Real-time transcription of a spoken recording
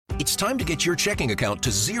It's time to get your checking account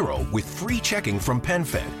to zero with free checking from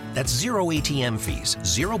PenFed. That's zero ATM fees,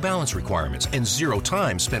 zero balance requirements, and zero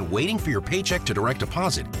time spent waiting for your paycheck to direct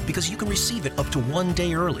deposit because you can receive it up to 1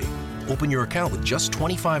 day early. Open your account with just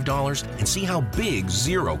 $25 and see how big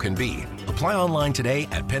zero can be. Apply online today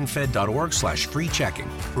at PenFed.org/free checking.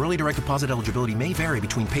 Early direct deposit eligibility may vary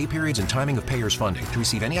between pay periods and timing of payers' funding. To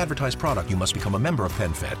receive any advertised product, you must become a member of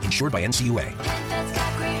PenFed, insured by NCUA. PenFed's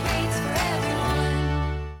got great rates for everyone.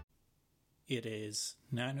 It is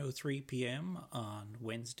 9:03 p.m. on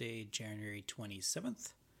Wednesday, January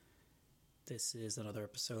 27th. This is another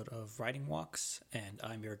episode of Writing Walks, and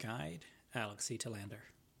I'm your guide, Alex C. Talander.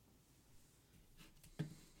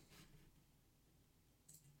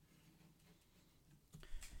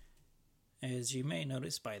 As you may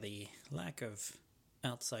notice by the lack of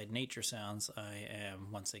outside nature sounds, I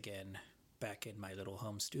am once again back in my little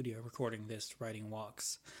home studio recording this Writing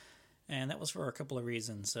Walks. And that was for a couple of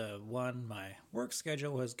reasons. One, my work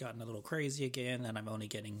schedule has gotten a little crazy again, and I'm only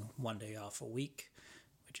getting 1 day off a week,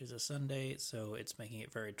 which is a Sunday, so it's making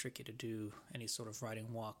it very tricky to do any sort of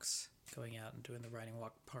writing walks, going out and doing the writing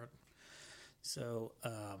walk part. So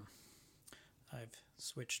I've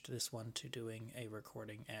switched this one to doing a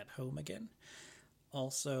recording at home again.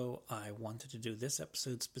 Also, I wanted to do this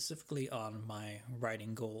episode specifically on my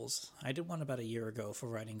writing goals. I did one about a year ago for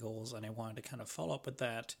writing goals, and I wanted to kind of follow up with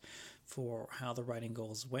that for how the writing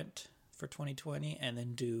goals went for 2020, and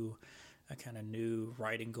then do a kind of new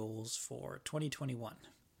writing goals for 2021.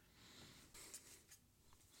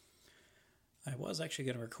 I was actually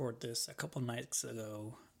going to record this a couple nights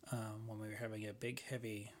ago when we were having a big,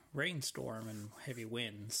 heavy rainstorm and heavy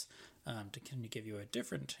winds to kind of give you a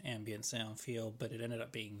different ambient sound feel, but it ended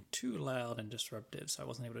up being too loud and disruptive, so I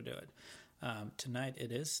wasn't able to do it. Tonight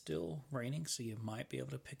it is still raining, so you might be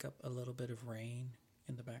able to pick up a little bit of rain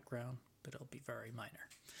in the background, but it'll be very minor.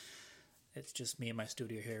 It's just me in my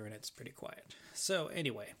studio here, and it's pretty quiet. So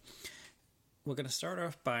anyway, we're going to start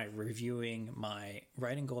off by reviewing my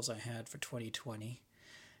writing goals I had for 2020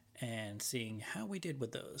 and seeing how we did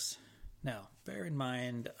with those. Now, bear in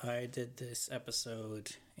mind, I did this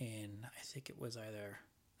episode in, I think it was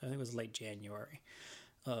late January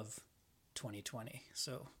of 2020.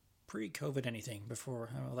 So pre-COVID anything,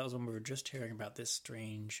 before, that was when we were just hearing about this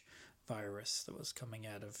strange virus that was coming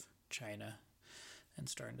out of China and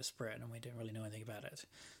starting to spread, and we didn't really know anything about it.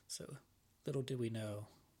 So little did we know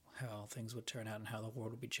how things would turn out and how the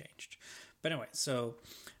world would be changed. But anyway, so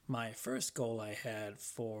my first goal I had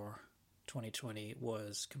for 2020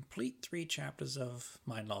 was complete 3 chapters of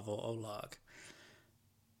my novel Olag.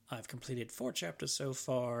 I've completed 4 chapters so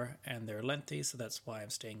far, and they're lengthy, so that's why I'm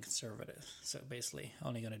staying conservative. So basically,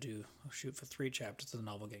 only going to shoot for 3 chapters of the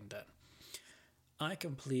novel getting done. I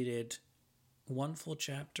completed 1 full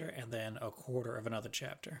chapter and then a quarter of another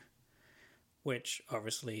chapter, which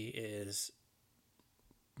obviously is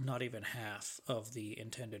not even half of the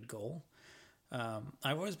intended goal.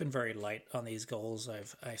 I've always been very light on these goals.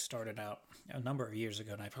 I started out a number of years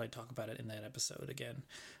ago, and I probably talk about it in that episode again,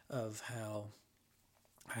 of how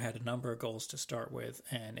I had a number of goals to start with,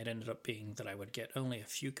 and it ended up being that I would get only a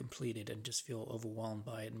few completed and just feel overwhelmed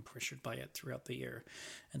by it and pressured by it throughout the year.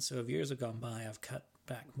 And so as years have gone by, I've cut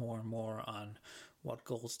back more and more on what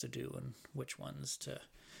goals to do and which ones to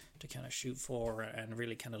kind of shoot for, and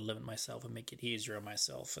really kind of limit myself and make it easier on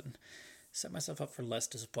myself and set myself up for less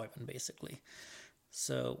disappointment, basically.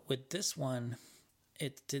 So with this one,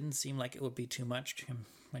 it didn't seem like it would be too much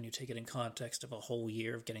when you take it in context of a whole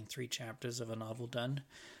year of getting 3 chapters of a novel done.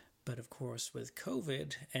 But of course, with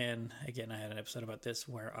COVID, and again, I had an episode about this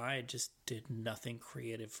where I just did nothing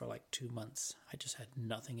creative for like 2 months. I just had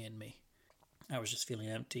nothing in me. I was just feeling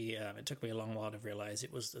empty. It took me a long while to realize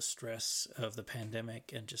it was the stress of the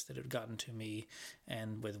pandemic and just that it had gotten to me,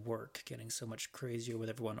 and with work getting so much crazier with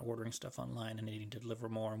everyone ordering stuff online and needing to deliver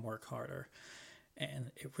more and work harder.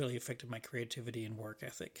 And it really affected my creativity and work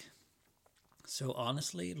ethic. So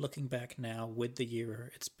honestly, looking back now with the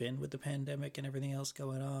year it's been with the pandemic and everything else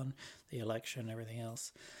going on, the election and everything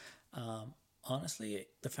else, honestly,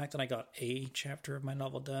 the fact that I got a chapter of my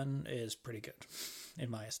novel done is pretty good in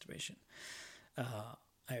my estimation.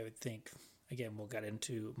 I would think, again, we'll get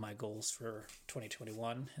into my goals for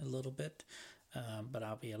 2021 a little bit, but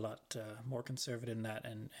I'll be a lot more conservative in that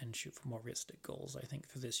and shoot for more realistic goals, I think,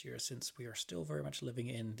 for this year, since we are still very much living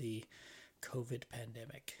in the COVID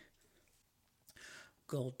pandemic.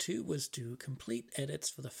 Goal 2 was to complete edits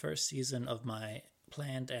for the first season of my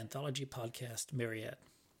planned anthology podcast, Myriad.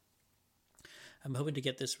 I'm hoping to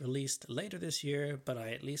get this released later this year, but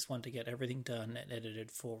I at least want to get everything done and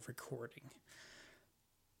edited for recording.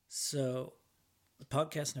 So, the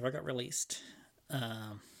podcast never got released.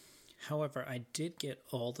 However, I did get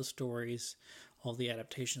all the stories, all the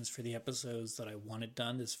adaptations for the episodes that I wanted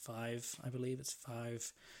done. There's 5, I believe it's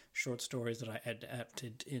 5 short stories that I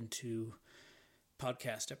adapted into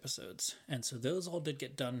podcast episodes. And so those all did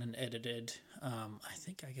get done and edited. I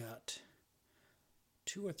think I got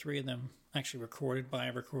 2 or 3 of them actually recorded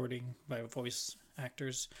by voice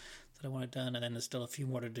actors that I wanted done. And then there's still a few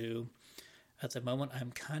more to do. At the moment,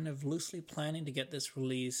 I'm kind of loosely planning to get this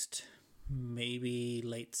released maybe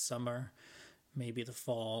late summer, maybe the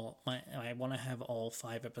fall. I want to have all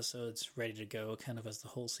 5 episodes ready to go kind of as the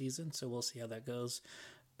whole season, so we'll see how that goes.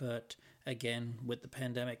 But again, with the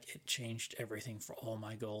pandemic, it changed everything for all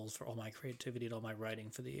my goals, for all my creativity, and all my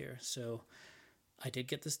writing for the year. So I did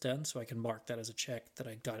get this done, so I can mark that as a check that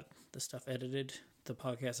I got the stuff edited. The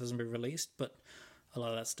podcast hasn't been released, but a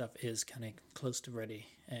lot of that stuff is kind of close to ready.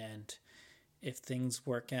 And if things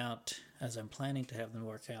work out as I'm planning to have them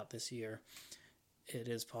work out this year, it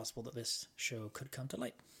is possible that this show could come to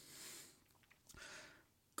light.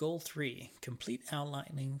 Goal 3, complete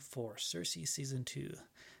outlining for Circe Season 2.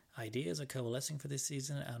 Ideas are coalescing for this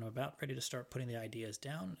season, and I'm about ready to start putting the ideas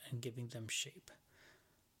down and giving them shape.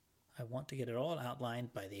 I want to get it all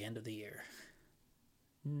outlined by the end of the year.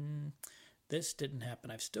 This didn't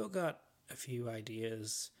happen. I've still got a few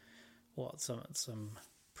ideas, well, some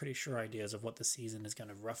pretty sure ideas of what the season is going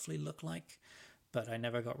to roughly look like, but I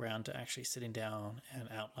never got around to actually sitting down and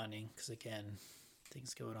outlining, because again,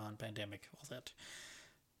 things going on, pandemic, all that.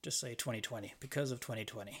 Just say 2020, because of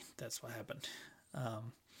 2020, that's what happened.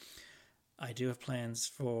 I do have plans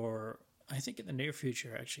for, I think in the near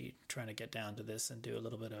future, actually trying to get down to this and do a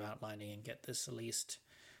little bit of outlining and get this at least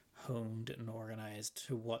honed and organized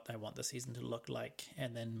to what I want the season to look like,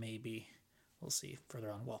 and then maybe we'll see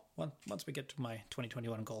further on. Well, once we get to my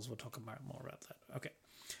 2021 goals, we'll talk more about that. Okay.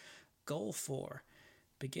 Goal 4.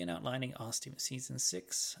 Begin outlining Ostium Season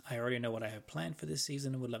 6. I already know what I have planned for this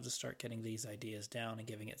season and would love to start getting these ideas down and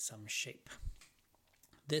giving it some shape.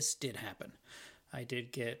 This did happen. I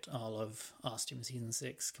did get all of Ostium Season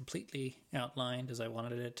 6 completely outlined as I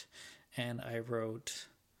wanted it, and I wrote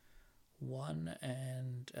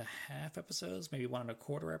 1.5 episodes, maybe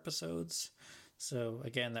 1.25 episodes. So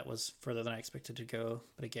again, that was further than I expected to go,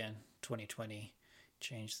 but again, 2020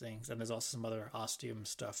 changed things. And there's also some other Ostium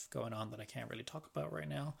stuff going on that I can't really talk about right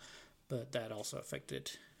now, but that also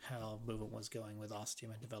affected how movement was going with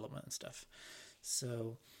Ostium and development and stuff.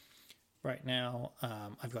 So right now,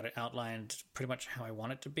 I've got it outlined pretty much how I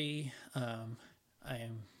want it to be. I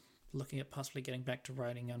am looking at possibly getting back to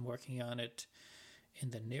writing and working on it in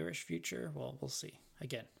the nearish future. Well, we'll see.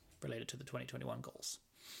 Again, related to the 2021 goals.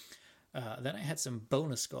 Then I had some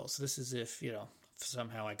bonus goals. So this is if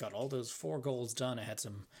somehow I got all those 4 goals done. I had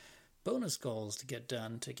some bonus goals to get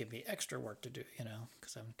done to give me extra work to do,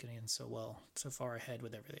 because I'm getting so far ahead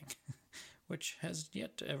with everything, which has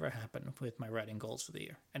yet to ever happen with my writing goals for the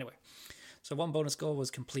year. Anyway, so 1 bonus goal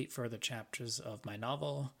was complete further chapters of my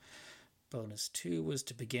novel. Bonus 2 was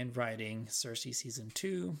to begin writing Circe Season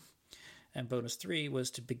 2. And bonus 3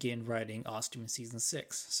 was to begin writing Ostium Season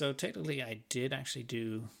 6. So technically I did actually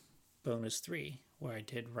do bonus 3, where I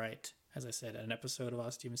did write, as I said, an episode of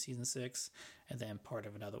Ostium Season 6, and then part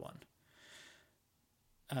of another one.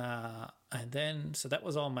 And then, so that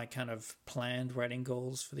was all my kind of planned writing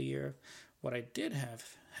goals for the year. What I did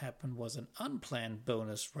have happen was an unplanned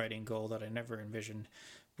bonus writing goal that I never envisioned,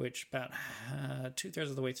 which about 2/3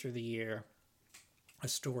 of the way through the year, a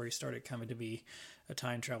story started coming to me, a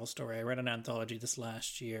time travel story. I read an anthology this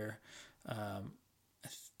last year. I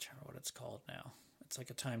don't know what it's called now. It's like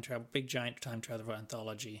a big giant time travel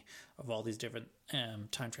anthology of all these different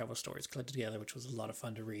time travel stories collected together, which was a lot of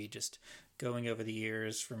fun to read, just going over the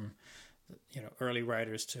years from early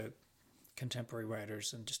writers to contemporary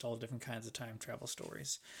writers and just all different kinds of time travel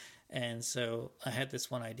stories. And so I had this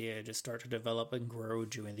one idea just start to develop and grow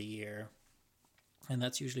during the year. And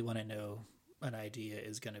that's usually when I know an idea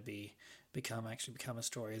is going to become a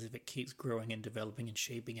story, as if it keeps growing and developing and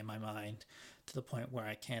shaping in my mind to the point where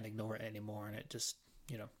I can't ignore it anymore, and it just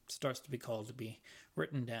starts to be called to be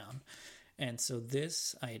written down. And so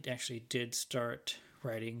this I actually did start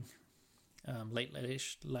writing late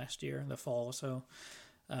last year, in the fall or so,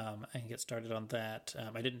 and get started on that.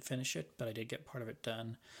 I didn't finish it, but I did get part of it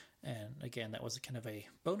done. And again, that was kind of a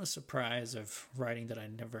bonus surprise of writing that I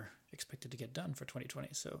never expected to get done for 2020.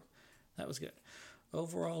 So that was good.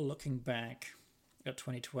 Overall, looking back at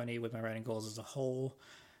 2020 with my writing goals as a whole,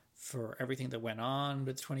 for everything that went on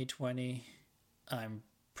with 2020, I'm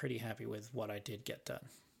pretty happy with what I did get done.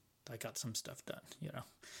 I got some stuff done,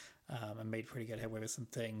 I made pretty good headway with some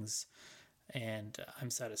things, and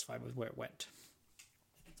I'm satisfied with where it went.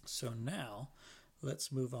 So now,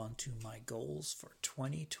 let's move on to my goals for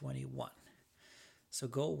 2021. So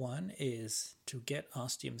goal 1 is to get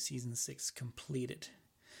Ostium Season 6 completed.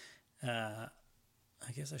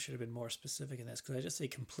 I guess I should have been more specific in this because I just say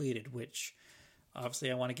completed, which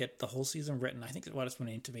obviously I want to get the whole season written. I think that what it's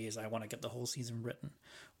meaning to me is I want to get the whole season written.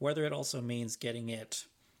 Whether it also means getting it,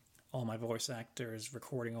 all my voice actors,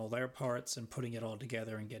 recording all their parts and putting it all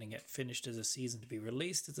together and getting it finished as a season to be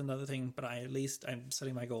released is another thing. But I'm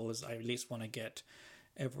setting my goal is I at least want to get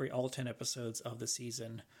all 10 episodes of the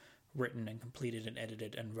season written and completed and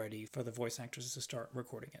edited and ready for the voice actors to start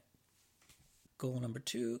recording it. Goal number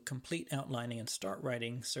 2, complete outlining and start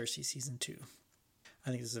writing Cersei Season 2. I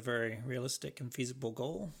think this is a very realistic and feasible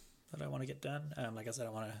goal that I want to get done. Like I said,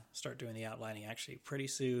 I want to start doing the outlining actually pretty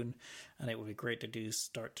soon, and it would be great to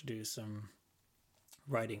start to do some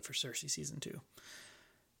writing for Cersei Season 2.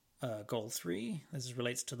 Goal 3, this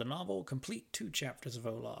relates to the novel, complete 2 chapters of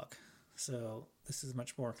Olog. So this is a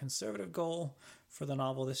much more conservative goal for the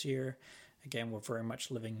novel this year. Again, we're very much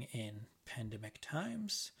living in pandemic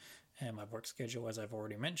times, and my work schedule, as I've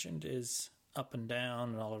already mentioned, is up and down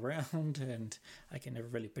and all around, and I can never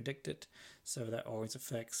really predict it. So that always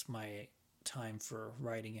affects my time for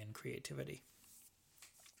writing and creativity.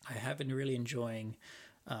 I have been really enjoying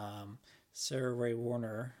Sarah Ray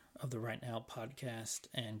Warner of the Right Now podcast,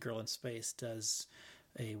 and Girl in Space does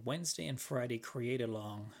a Wednesday and Friday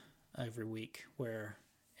create-along every week where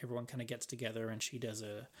everyone kind of gets together, and she does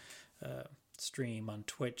a stream on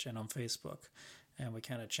Twitch and on Facebook. And we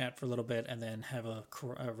kind of chat for a little bit and then have a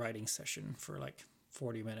writing session for like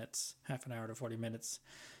 40 minutes, half an hour to 40 minutes.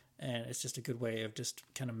 And it's just a good way of just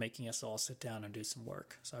kind of making us all sit down and do some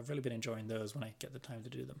work. So I've really been enjoying those when I get the time to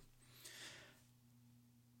do them.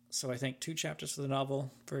 So I think 2 chapters for the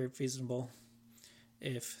novel, very feasible.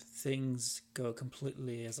 If things go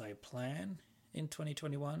completely as I plan in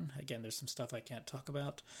 2021, again, there's some stuff I can't talk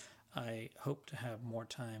about. I hope to have more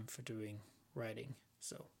time for doing writing.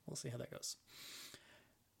 So we'll see how that goes.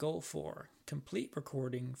 Goal 4, complete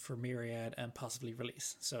recording for Myriad and possibly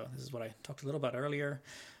release. So this is what I talked a little about earlier.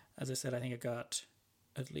 As I said, I think I got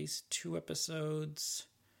at least 2 episodes,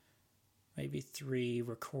 maybe 3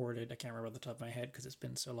 recorded. I can't remember off the top of my head because it's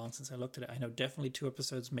been so long since I looked at it. I know definitely 2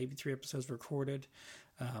 episodes, maybe 3 episodes recorded.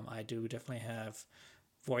 I do definitely have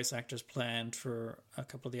voice actors planned for a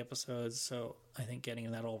couple of the episodes. So I think getting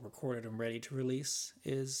that all recorded and ready to release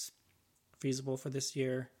is feasible for this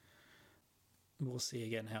year. We'll see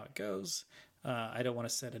again how it goes. I don't want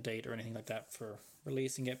to set a date or anything like that for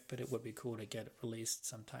releasing it, but it would be cool to get it released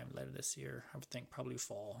sometime later this year. I would think probably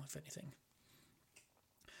fall, if anything.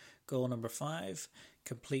 Goal number 5,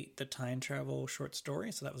 complete the time travel short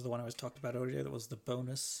story. So that was the one I was talking about earlier. That was the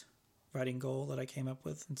bonus writing goal that I came up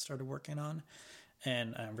with and started working on.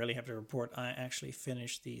 And I'm really happy to report I actually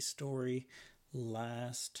finished the story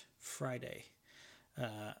last Friday.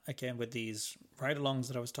 Again, with these ride-alongs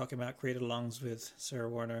that I was talking about, create-alongs with Sarah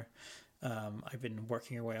Warner, I've been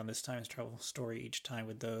working away on this time travel story each time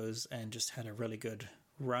with those, and just had a really good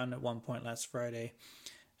run at one point last Friday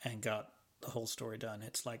and got the whole story done.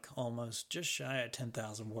 It's like almost just shy of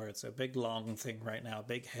 10,000 words. So a big long thing right now,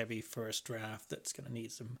 big heavy first draft that's going to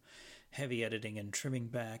need some heavy editing and trimming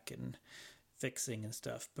back and fixing and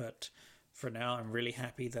stuff. But for now, I'm really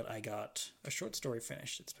happy that I got a short story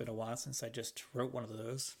finished. It's been a while since I just wrote one of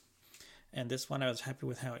those. And this one, I was happy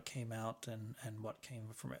with how it came out and what came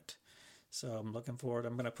from it. So I'm looking forward.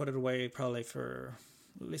 I'm going to put it away probably for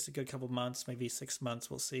at least a good couple months, maybe 6 months,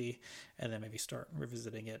 we'll see. And then maybe start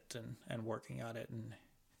revisiting it and working on it and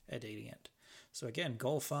editing it. So again,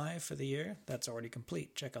 goal 5 for the year, that's already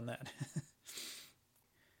complete. Check on that.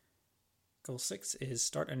 Goal 6 is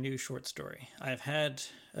start a new short story. I've had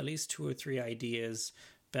at least 2 or 3 ideas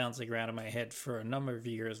bouncing around in my head for a number of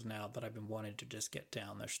years now that I've been wanting to just get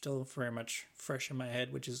down. They're still very much fresh in my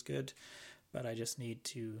head, which is good, but I just need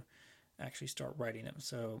to actually start writing them.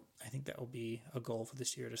 So I think that will be a goal for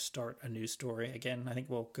this year, to start a new story. Again, I think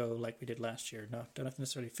we'll go like we did last year. No, don't have to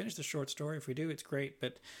necessarily finish the short story. If we do, it's great,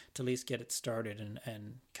 but to at least get it started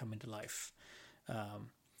and come into life.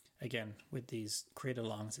 Again, with these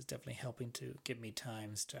create-alongs, it's definitely helping to give me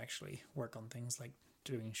times to actually work on things like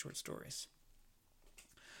doing short stories.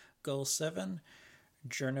 Goal 7,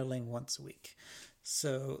 journaling once a week.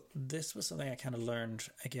 So this was something I kind of learned,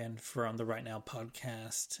 again, from the Right Now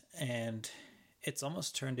podcast, and it's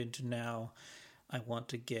almost turned into now I want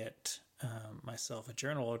to get myself a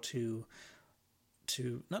journal or to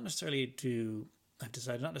not necessarily do, I've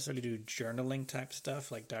decided not necessarily do journaling type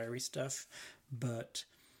stuff, like diary stuff, but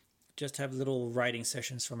just have little writing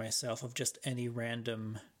sessions for myself of just any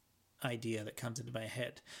random idea that comes into my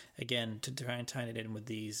head. Again, to try and tie it in with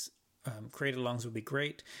these create alongs would be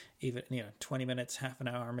great. Even 20 minutes, half an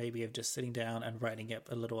hour maybe of just sitting down and writing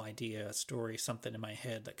up a little idea, a story, something in my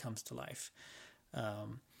head that comes to life.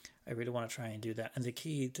 I really want to try and do that. And the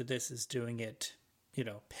key to this is doing it,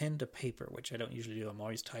 pen to paper, which I don't usually do. I'm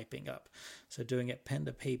always typing up. So doing it pen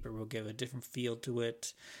to paper will give a different feel to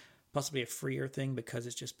it. Possibly a freer thing because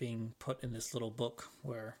it's just being put in this little book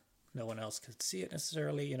where no one else could see it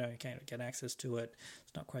necessarily. You can't get access to it.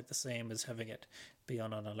 It's not quite the same as having it be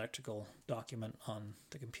on an electrical document on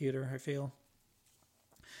the computer, I feel.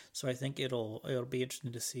 So I think it'll be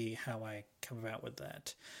interesting to see how I come about with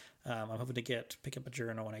that. I'm hoping to pick up a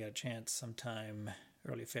journal when I get a chance sometime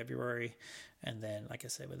early February. And then, like I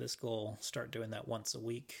said, with this goal, start doing that once a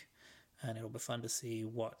week. And it'll be fun to see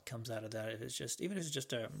what comes out of that. Even if it's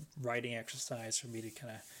just a writing exercise for me to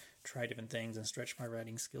kind of try different things and stretch my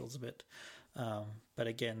writing skills a bit. But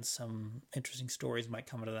again, some interesting stories might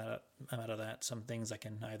come out of that. Some things I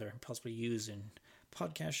can either possibly use in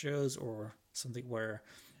podcast shows or something where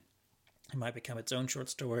it might become its own short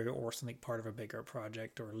story or something part of a bigger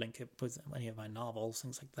project or link it with any of my novels,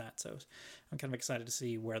 things like that. So I'm kind of excited to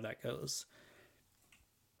see where that goes.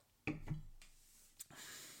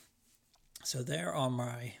 So there are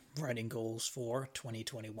my writing goals for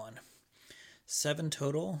 2021. 7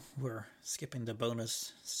 total. We're skipping the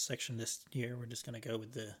bonus section this year. We're just going to go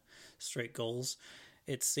with the straight goals.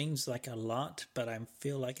 It seems like a lot, but I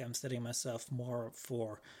feel like I'm setting myself more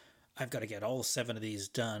for I've got to get all 7 of these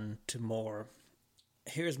done to more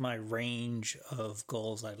here's my range of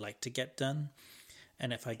goals I'd like to get done.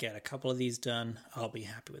 And if I get a couple of these done, I'll be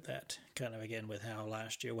happy with that. Kind of again with how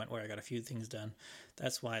last year went where I got a few things done.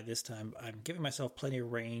 That's why this time I'm giving myself plenty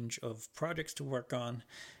of range of projects to work on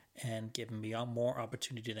and giving me more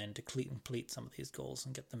opportunity then to complete some of these goals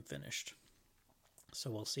and get them finished. So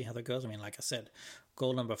we'll see how that goes. I mean, like I said,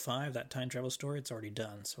 goal number 5, that time travel story, it's already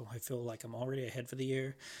done. So I feel like I'm already ahead for the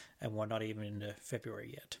year and we're not even into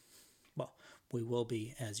February yet. Well, we will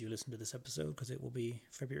be as you listen to this episode because it will be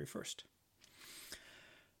February 1st.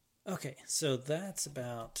 Okay, so that's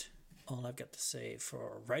about all I've got to say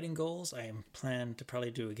for writing goals. I am planning to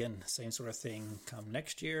probably do, again, the same sort of thing come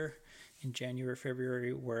next year in January,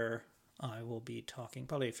 February, where I will be talking,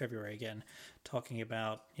 probably February again, talking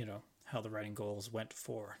about, how the writing goals went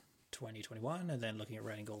for 2021 and then looking at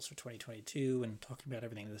writing goals for 2022 and talking about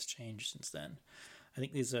everything that's changed since then. I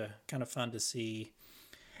think these are kind of fun to see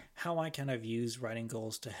how I kind of use writing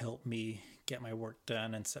goals to help me get my work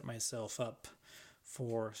done and set myself up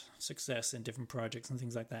for success in different projects and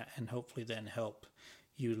things like that, and hopefully then help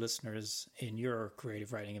you listeners in your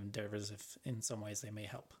creative writing endeavors if in some ways they may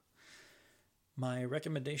help. My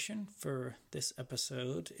recommendation for this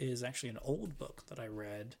episode is actually an old book that I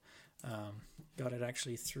read. Got it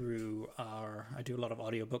actually through I do a lot of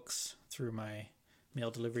audiobooks through my mail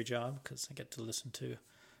delivery job because I get to listen to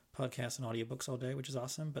podcasts and audiobooks all day, which is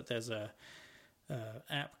awesome. But there's a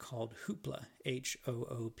app called Hoopla,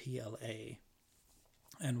 Hoopla.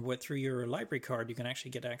 And through your library card, you can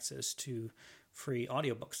actually get access to free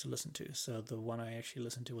audiobooks to listen to. So the one I actually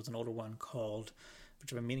listened to was an older one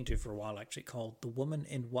which I've been meaning to for a while actually, called The Woman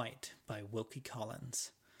in White by Wilkie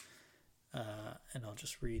Collins. And I'll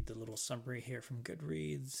just read the little summary here from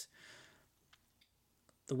Goodreads.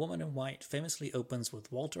 The Woman in White famously opens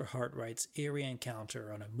with Walter Hartwright's eerie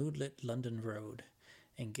encounter on a moonlit London road.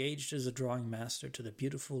 Engaged as a drawing master to the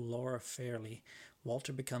beautiful Laura Fairley,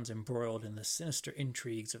 Walter becomes embroiled in the sinister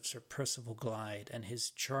intrigues of Sir Percival Glyde and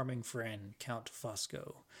his charming friend, Count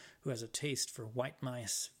Fosco, who has a taste for white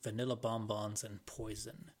mice, vanilla bonbons, and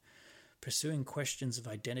poison. Pursuing questions of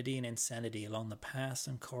identity and insanity along the paths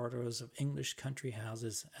and corridors of English country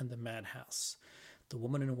houses and the madhouse, The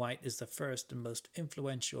Woman in White is the first and most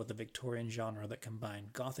influential of the Victorian genre that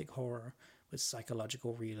combined Gothic horror with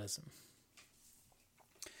psychological realism.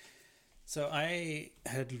 So I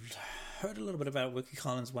had heard a little bit about Wilkie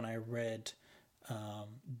Collins when I read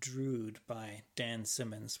Drood by Dan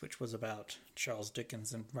Simmons, which was about Charles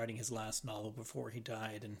Dickens and writing his last novel before he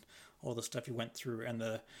died and all the stuff he went through. And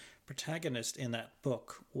the protagonist in that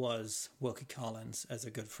book was Wilkie Collins as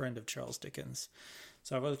a good friend of Charles Dickens.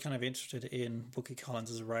 So I was kind of interested in Wilkie Collins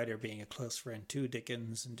as a writer, being a close friend to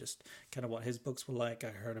Dickens and just kind of what his books were like. I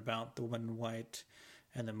heard about The Woman in White,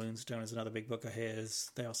 and The Moonstone is another big book of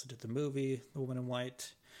his. They also did the movie, The Woman in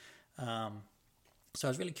White. So I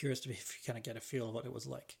was really curious to kind of get a feel of what it was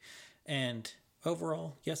like. And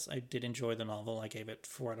overall, yes, I did enjoy the novel. I gave it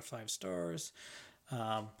 4 out of 5 stars.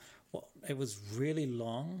 Well, it was really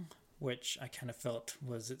long, which I kind of felt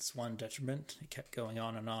was its one detriment. It kept going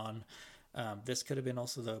on and on. This could have been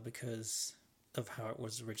also, though, because of how it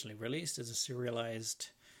was originally released as a serialized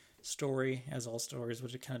story, as all stories were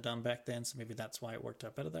kind of done back then, so maybe that's why it worked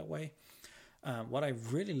out better that way. What I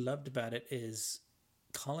really loved about it is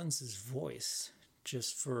Collins's voice.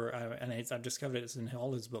 And I've discovered it's in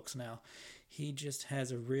all his books now. He just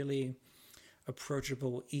has a really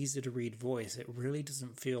approachable, easy to read voice. It really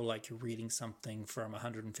doesn't feel like you're reading something from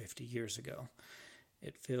 150 years ago.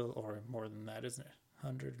 It feels, or more than that, isn't it?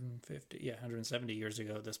 170 years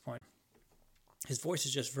ago at this point. His voice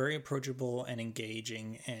is just very approachable and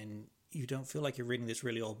engaging, and you don't feel like you're reading this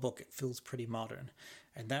really old book. It feels pretty modern.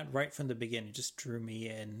 And that right from the beginning just drew me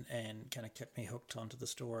in and kind of kept me hooked onto the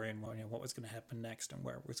story and what was going to happen next and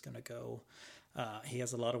where it was going to go. He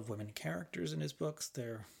has a lot of women characters in his books.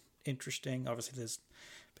 They're interesting. Obviously,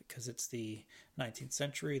 because it's the 19th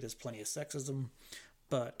century, there's plenty of sexism,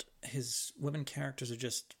 but his women characters are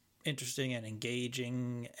just interesting and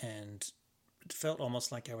engaging, and it felt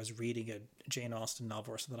almost like I was reading a Jane Austen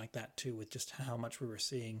novel or something like that too, with just how much we were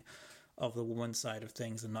seeing of the woman side of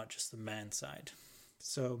things and not just the man side.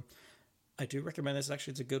 So I do recommend this.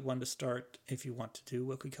 Actually, it's a good one to start if you want to do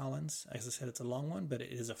Wilkie Collins. As I said, it's a long one, but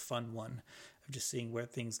it is a fun one of just seeing where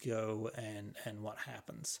things go and what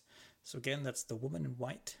happens. So again, that's The Woman in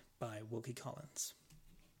White by Wilkie Collins.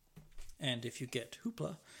 And if you get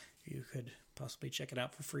Hoopla, you could possibly check it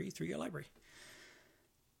out for free through your library.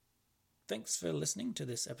 Thanks for listening to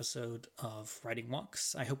this episode of Writing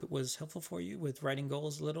Walks. I hope it was helpful for you with writing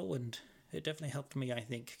goals a little, and it definitely helped me, I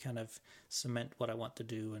think, kind of cement what I want to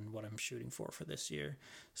do and what I'm shooting for this year.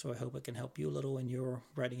 So I hope it can help you a little in your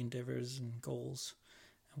writing endeavors and goals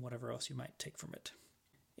and whatever else you might take from it.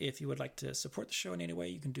 If you would like to support the show in any way,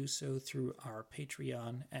 you can do so through our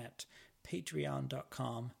Patreon at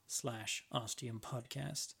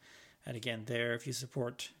patreon.com/OstiumPodcast. And again, there, if you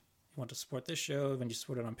want to support this show, when you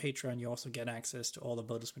support it on Patreon, you also get access to all the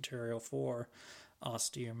bonus material for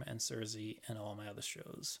Ostium and Cersei and all my other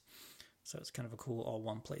shows. So it's kind of a cool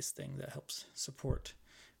all-one-place thing that helps support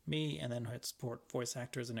me and then support voice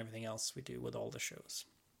actors and everything else we do with all the shows.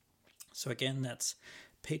 So again, that's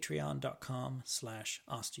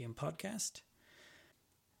patreon.com/OstiumPodcast.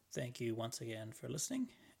 Thank you once again for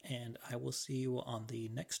listening, and I will see you on the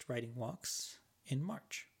next Writing Walks in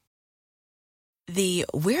March. The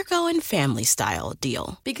We're Going Family Style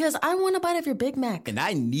deal. Because I want a bite of your Big Mac. And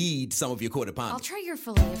I need some of your Quarter Pounder. I'll try your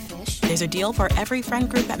Filet-O-Fish. There's a deal for every friend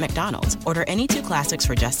group at McDonald's. Order any two classics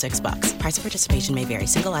for just $6. Price of participation may vary.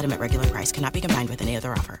 Single item at regular price cannot be combined with any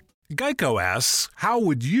other offer. Geico asks, how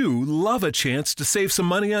would you love a chance to save some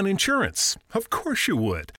money on insurance? Of course you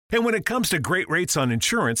would. And when it comes to great rates on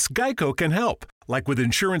insurance, Geico can help. Like with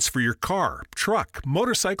insurance for your car, truck,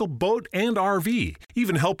 motorcycle, boat, and RV.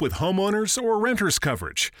 Even help with homeowners or renters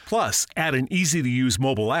coverage. Plus, add an easy-to-use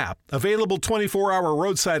mobile app, available 24-hour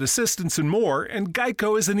roadside assistance, and more, and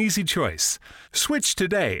Geico is an easy choice. Switch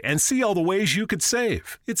today and see all the ways you could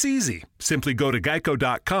save. It's easy. Simply go to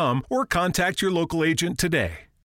geico.com or contact your local agent today.